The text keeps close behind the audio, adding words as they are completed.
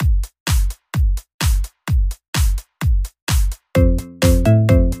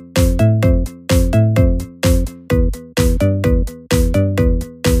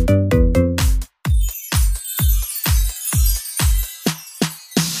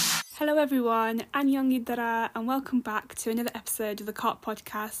Hello everyone, Annyeong Idara, and welcome back to another episode of the CART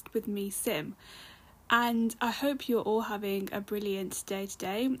podcast with me, Sim. And I hope you're all having a brilliant day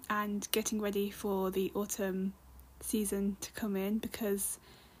today and getting ready for the autumn season to come in, because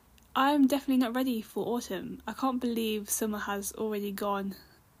I'm definitely not ready for autumn. I can't believe summer has already gone.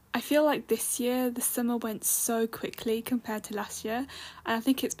 I feel like this year the summer went so quickly compared to last year, and I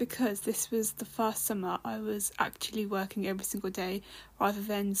think it's because this was the first summer I was actually working every single day rather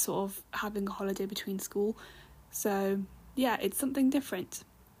than sort of having a holiday between school. So yeah, it's something different.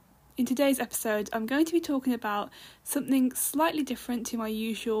 In today's episode, I'm going to be talking about something slightly different to my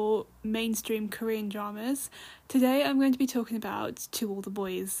usual mainstream Korean dramas. Today I'm going to be talking about To All the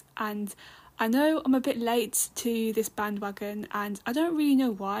Boys, and I know I'm a bit late to this bandwagon, and I don't really know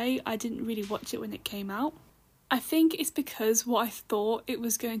why I didn't really watch it when it came out. I think it's because what I thought it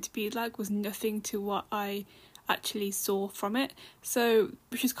was going to be like was nothing to what I actually saw from it, so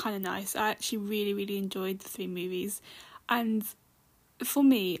which was kind of nice. I actually really enjoyed the three movies, and for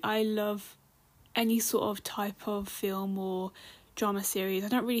me, I love any sort of type of film or drama series. I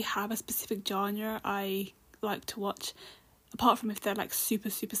don't really have a specific genre I like to watch, apart from if they're like super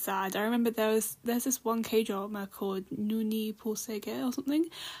sad. I remember there's this one K-drama called Nuni Pulsege or something,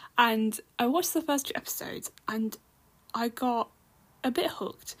 and I watched the first 2 episodes and I got a bit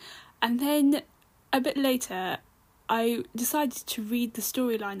hooked, and then a bit later I decided to read the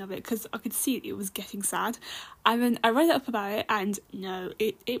storyline of it because I could see it was getting sad, and then I read up about it, and no,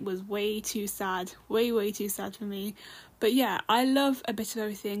 it was way too sad, way too sad for me. But yeah, I love a bit of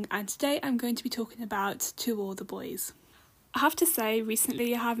everything, and today I'm going to be talking about To All the Boys. I have to say,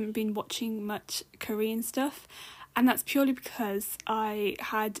 recently I haven't been watching much Korean stuff, and that's purely because I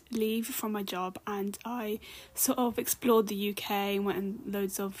had leave from my job and I sort of explored the UK and went on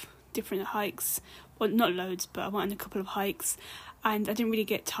loads of different hikes. Well, not loads, but I went on a couple of hikes, and I didn't really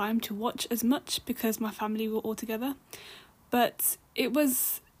get time to watch as much because my family were all together. But it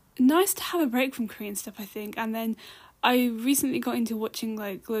was nice to have a break from Korean stuff, I think, and then I recently got into watching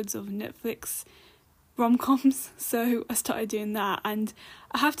like loads of Netflix rom-coms, so I started doing that. And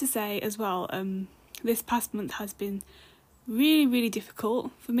I have to say as well, this past month has been really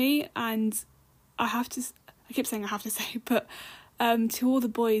difficult for me, and I keep saying I have to say, but To All the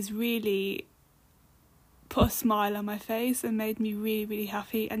Boys really put a smile on my face and made me really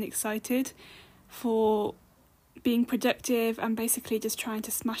happy and excited for being productive and basically just trying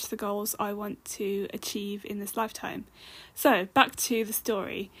to smash the goals I want to achieve in this lifetime. So back to the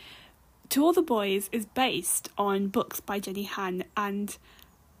story. To All the Boys is based on books by Jenny Han, and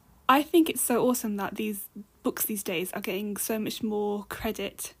I think it's so awesome that these books these days are getting so much more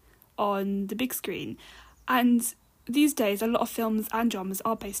credit on the big screen. And these days a lot of films and dramas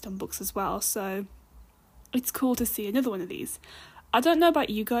are based on books as well, so it's cool to see another one of these. I don't know about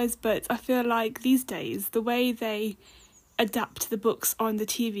you guys, but I feel like these days the way they adapt the books on the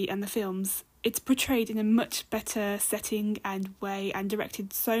TV and the films, it's portrayed in a much better setting and way, and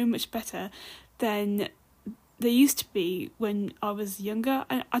directed so much better than they used to be when I was younger.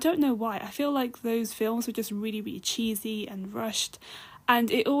 And I don't know why. I feel like those films were just really cheesy and rushed, and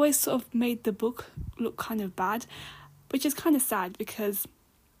it always sort of made the book look kind of bad, which is kind of sad because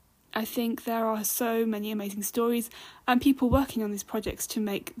I think there are so many amazing stories and people working on these projects to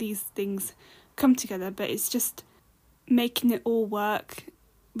make these things come together, but it's just making it all work,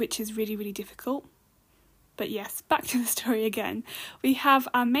 which is really difficult. But yes, back to the story again. We have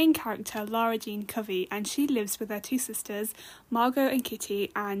our main character, Lara Jean Covey, and she lives with her 2 sisters, Margot and Kitty,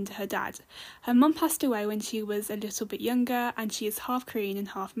 and her dad. Her mum passed away when she was a little bit younger, and she is half Korean and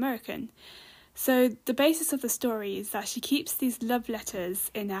half American. So the basis of the story is that she keeps these love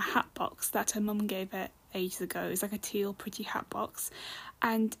letters in her hat box that her mum gave her ages ago. It's like a teal pretty hat box,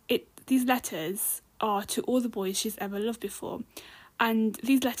 and these letters are to all the boys she's ever loved before. And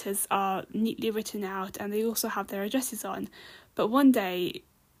these letters are neatly written out, and they also have their addresses on. But one day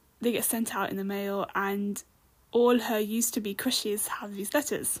they get sent out in the mail, and all her used-to-be crushes have these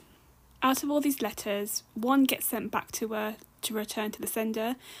letters. Out of all these letters, one gets sent back to her to return to the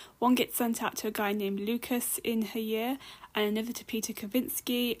sender, one gets sent out to a guy named Lucas in her year, and another to Peter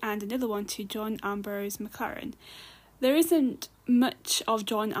Kavinsky, and another one to John Ambrose McLaren. There isn't much of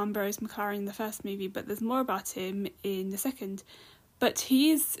John Ambrose McLaren in the first movie, but there's more about him in the second. But he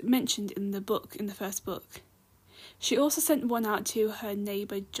is mentioned in the first book. She also sent one out to her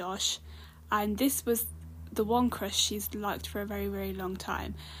neighbour Josh, and this was the one crush she's liked for a very long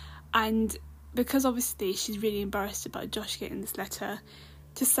time. And because obviously she's really embarrassed about Josh getting this letter,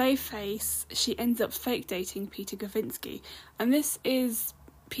 to save face, she ends up fake dating Peter Kavinsky. And this is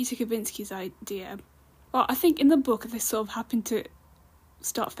Peter Kavinsky's idea. Well, I think in the book they sort of happen to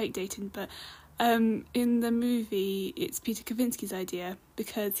start fake dating, but in the movie it's Peter Kavinsky's idea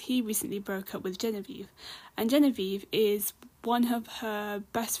because he recently broke up with Genevieve, and Genevieve is one of her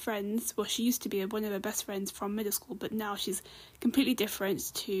best friends. Well, she used to be one of her best friends from middle school, but now she's completely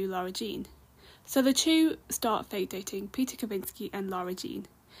different to Lara Jean. So the two start fake dating, Peter Kavinsky and Lara Jean.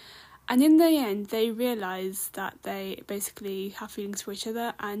 And in the end, they realise that they basically have feelings for each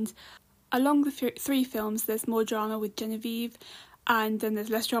other. And along the three films, there's more drama with Genevieve, and then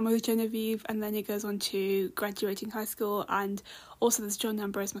there's less drama with Genevieve, and then it goes on to graduating high school, and also there's John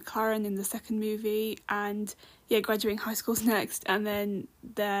Ambrose McLaren in the second movie, and graduating high school's next, and then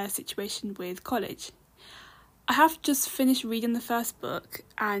their situation with college. I have just finished reading the first book,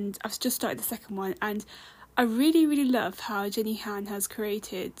 and I've just started the second one, and I really, really love how Jenny Han has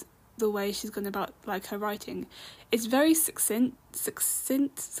created the way she's gone about her writing. It's very succinct,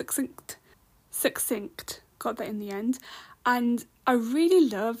 got that in the end, and I really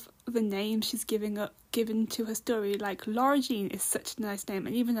love the name she's given to her story. Like, Lara Jean is such a nice name,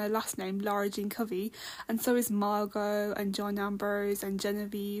 and even her last name, Lara Jean Covey, and so is Margot and John Ambrose and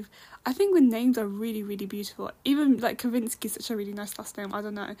Genevieve. I think the names are really, really beautiful. Even Kavinsky is such a really nice last name, I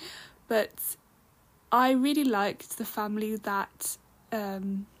don't know, but I really liked the family that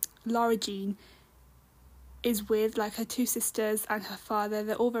Lara Jean is with, her two sisters and her father.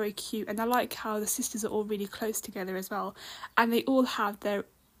 They're all very cute, and I like how the sisters are all really close together as well, and they all have their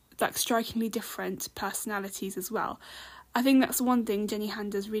strikingly different personalities as well. I think that's one thing Jenny Han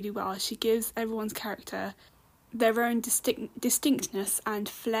does really well. She gives everyone's character their own distinctness and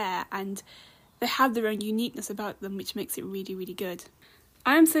flair, and they have their own uniqueness about them, which makes it really, really good.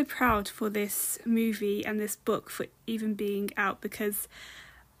 I am so proud for this movie and this book for even being out, because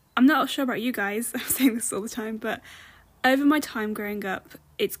I'm not sure about you guys, I'm saying this all the time, but over my time growing up,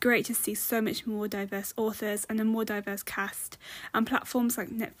 it's great to see so much more diverse authors and a more diverse cast, and platforms like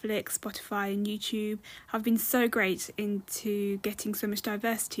Netflix, Spotify and YouTube have been so great into getting so much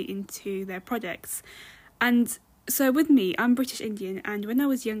diversity into their projects. And so with me, I'm British Indian, and when I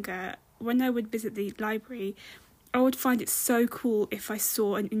was younger, when I would visit the library, I would find it so cool if I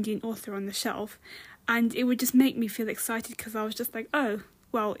saw an Indian author on the shelf, and it would just make me feel excited because I was just like, oh,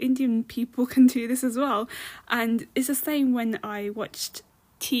 well, Indian people can do this as well. And it's the same when I watched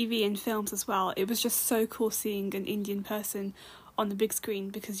TV and films as well. It was just so cool seeing an Indian person on the big screen,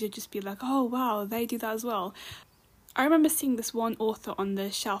 because you'd just be like, oh wow, they do that as well. I remember seeing this one author on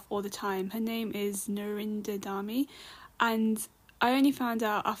the shelf all the time. Her name is Narinder Dami, and I only found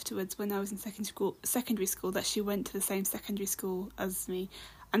out afterwards when I was in secondary school that she went to the same secondary school as me.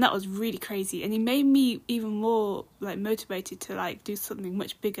 And that was really crazy, and it made me even more motivated to do something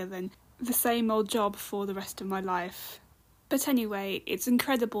much bigger than the same old job for the rest of my life. But anyway, it's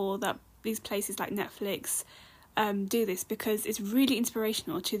incredible that these places like Netflix do this, because it's really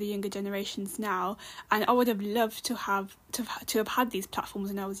inspirational to the younger generations now, and I would have loved to have had these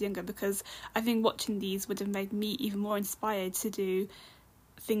platforms when I was younger, because I think watching these would have made me even more inspired to do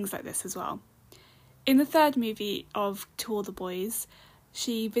things like this as well. In the third movie of To All the Boys,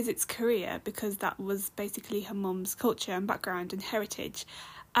 she visits Korea because that was basically her mum's culture and background and heritage.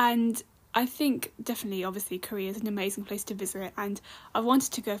 And I think definitely, obviously, Korea is an amazing place to visit, and I've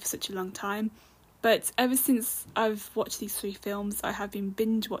wanted to go for such a long time. But ever since I've watched these three films, I have been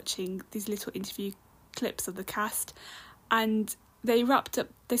binge watching these little interview clips of the cast, and they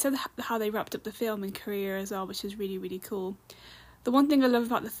said how they wrapped up the film in Korea as well, which is really, really cool. The one thing I love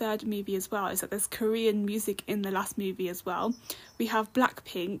about the third movie as well is that there's Korean music in the last movie as well. We have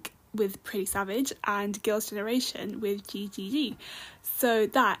Blackpink with Pretty Savage and Girls' Generation with GGG. So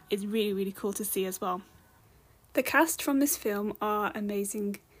that is really, really cool to see as well. The cast from this film are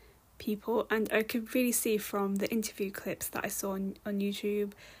amazing people, and I could really see from the interview clips that I saw on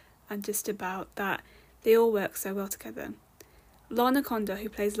YouTube and just about that they all work so well together. Lana Conda, who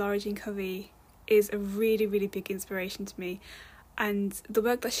plays Lara Jean Covey, is a really, really big inspiration to me. And the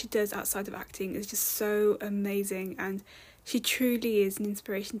work that she does outside of acting is just so amazing, and she truly is an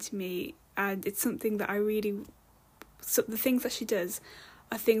inspiration to me, and it's something that the things that she does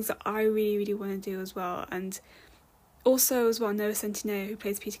are things that I really, really want to do as well. And also as well, Noah Centineo, who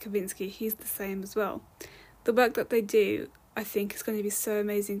plays Peter Kavinsky, he's the same as well. The work that they do, I think, is going to be so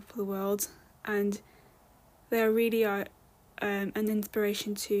amazing for the world, and they really are an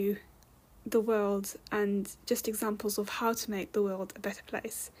inspiration to the world, and just examples of how to make the world a better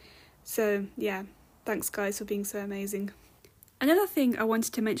place. So yeah, thanks guys for being so amazing. Another thing I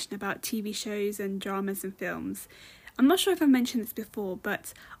wanted to mention about TV shows and dramas and films, I'm not sure if I've mentioned this before,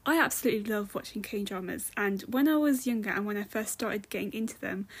 but I absolutely love watching K-dramas, and when I was younger and when I first started getting into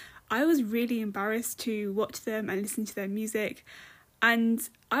them, I was really embarrassed to watch them and listen to their music. And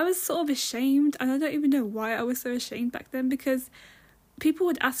I was sort of ashamed, and I don't even know why I was so ashamed back then, because people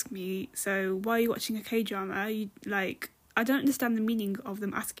would ask me, so why are you watching a K-drama? I don't understand the meaning of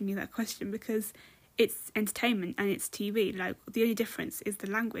them asking me that question, because it's entertainment and it's TV. Like, the only difference is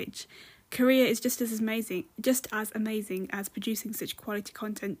the language. Korea is just as amazing as producing such quality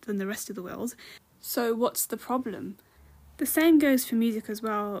content than the rest of the world. So what's the problem? The same goes for music as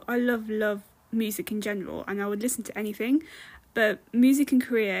well. I love music in general, and I would listen to anything, but music in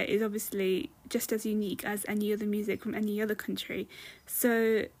Korea is obviously just as unique as any other music from any other country.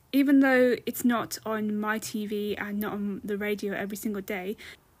 So even though it's not on my TV and not on the radio every single day,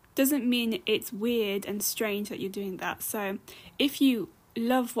 doesn't mean it's weird and strange that you're doing that. So if you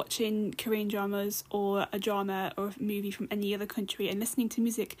love watching Korean dramas or a drama or a movie from any other country and listening to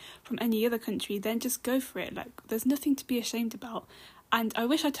music from any other country, then just go for it. Like, there's nothing to be ashamed about. And I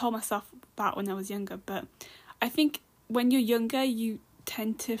wish I told myself that when I was younger, but I think when you're younger, you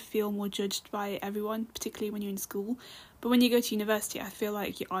tend to feel more judged by everyone, particularly when you're in school. But when you go to university, I feel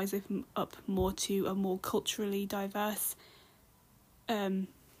like your eyes open up more to a more culturally diverse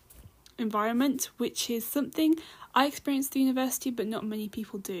environment, which is something I experienced through university, but not many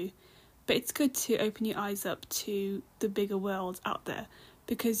people do. But it's good to open your eyes up to the bigger world out there,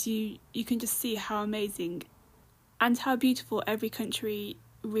 because you can just see how amazing and how beautiful every country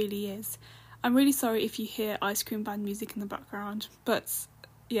really is. I'm really sorry if you hear ice cream band music in the background, but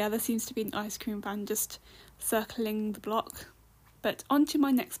yeah, there seems to be an ice cream band just circling the block. But on to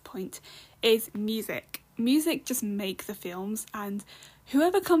my next point is music. Music just make the films, and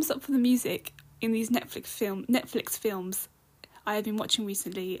whoever comes up with the music in these Netflix films I have been watching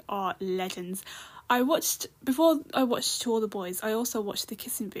recently are legends. Before I watched To All the Boys, I also watched The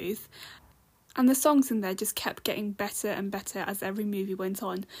Kissing Booth, and the songs in there just kept getting better and better as every movie went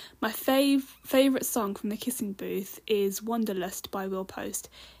on. My favourite song from The Kissing Booth is Wanderlust by Will Post.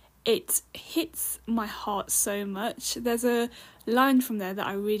 It hits my heart so much. There's a line from there that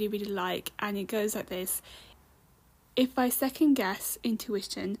I really, really like, and it goes like this: "If I second guess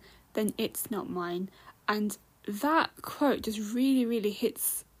intuition, then it's not mine." And that quote just really, really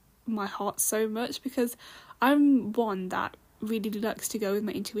hits my heart so much, because I'm one that really likes to go with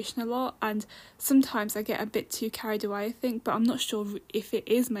my intuition a lot, and sometimes I get a bit too carried away, I think, but I'm not sure if it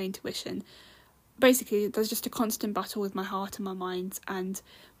is my intuition. Basically, there's just a constant battle with my heart and my mind, and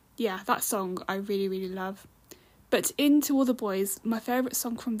yeah, that song I really, really love. But in To All the Boys, my favourite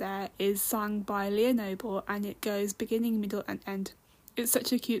song from there is sung by Leah Noble, and it goes beginning, middle and end. It's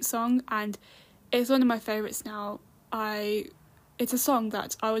such a cute song, and it's one of my favourites now. It's a song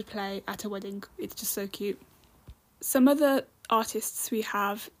that I would play at a wedding. It's just so cute. Some other artists we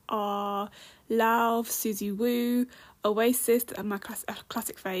have are Lauv, Suzy Woo, Oasis, my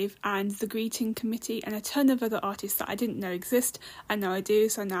classic fave, and The Greeting Committee, and a ton of other artists that I didn't know exist, and now I do,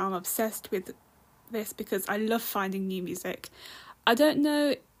 so now I'm obsessed with this because I love finding new music. I don't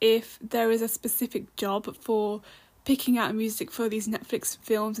know if there is a specific job for picking out music for these Netflix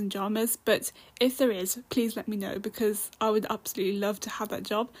films and dramas, but if there is, please let me know, because I would absolutely love to have that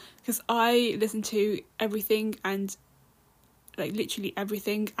job, because I listen to everything, and like literally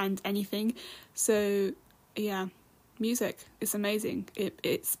everything and anything. So yeah, music is amazing.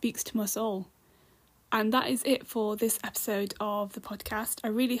 It speaks to my soul. And that is it for this episode of the podcast. I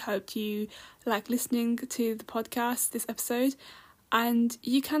really hope you like listening to the podcast, this episode, and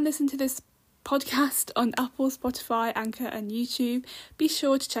you can listen to this podcast on Apple, Spotify, Anchor and YouTube. Be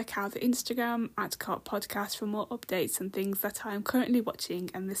sure to check out the Instagram at Cart Podcast for more updates and things that I'm currently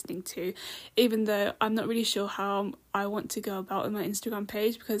watching and listening to, even though I'm not really sure how I want to go about with my Instagram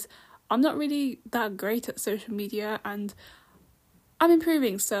page, because I'm not really that great at social media and I'm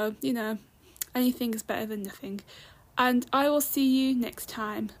improving, so anything is better than nothing. And I will see you next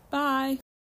time. Bye.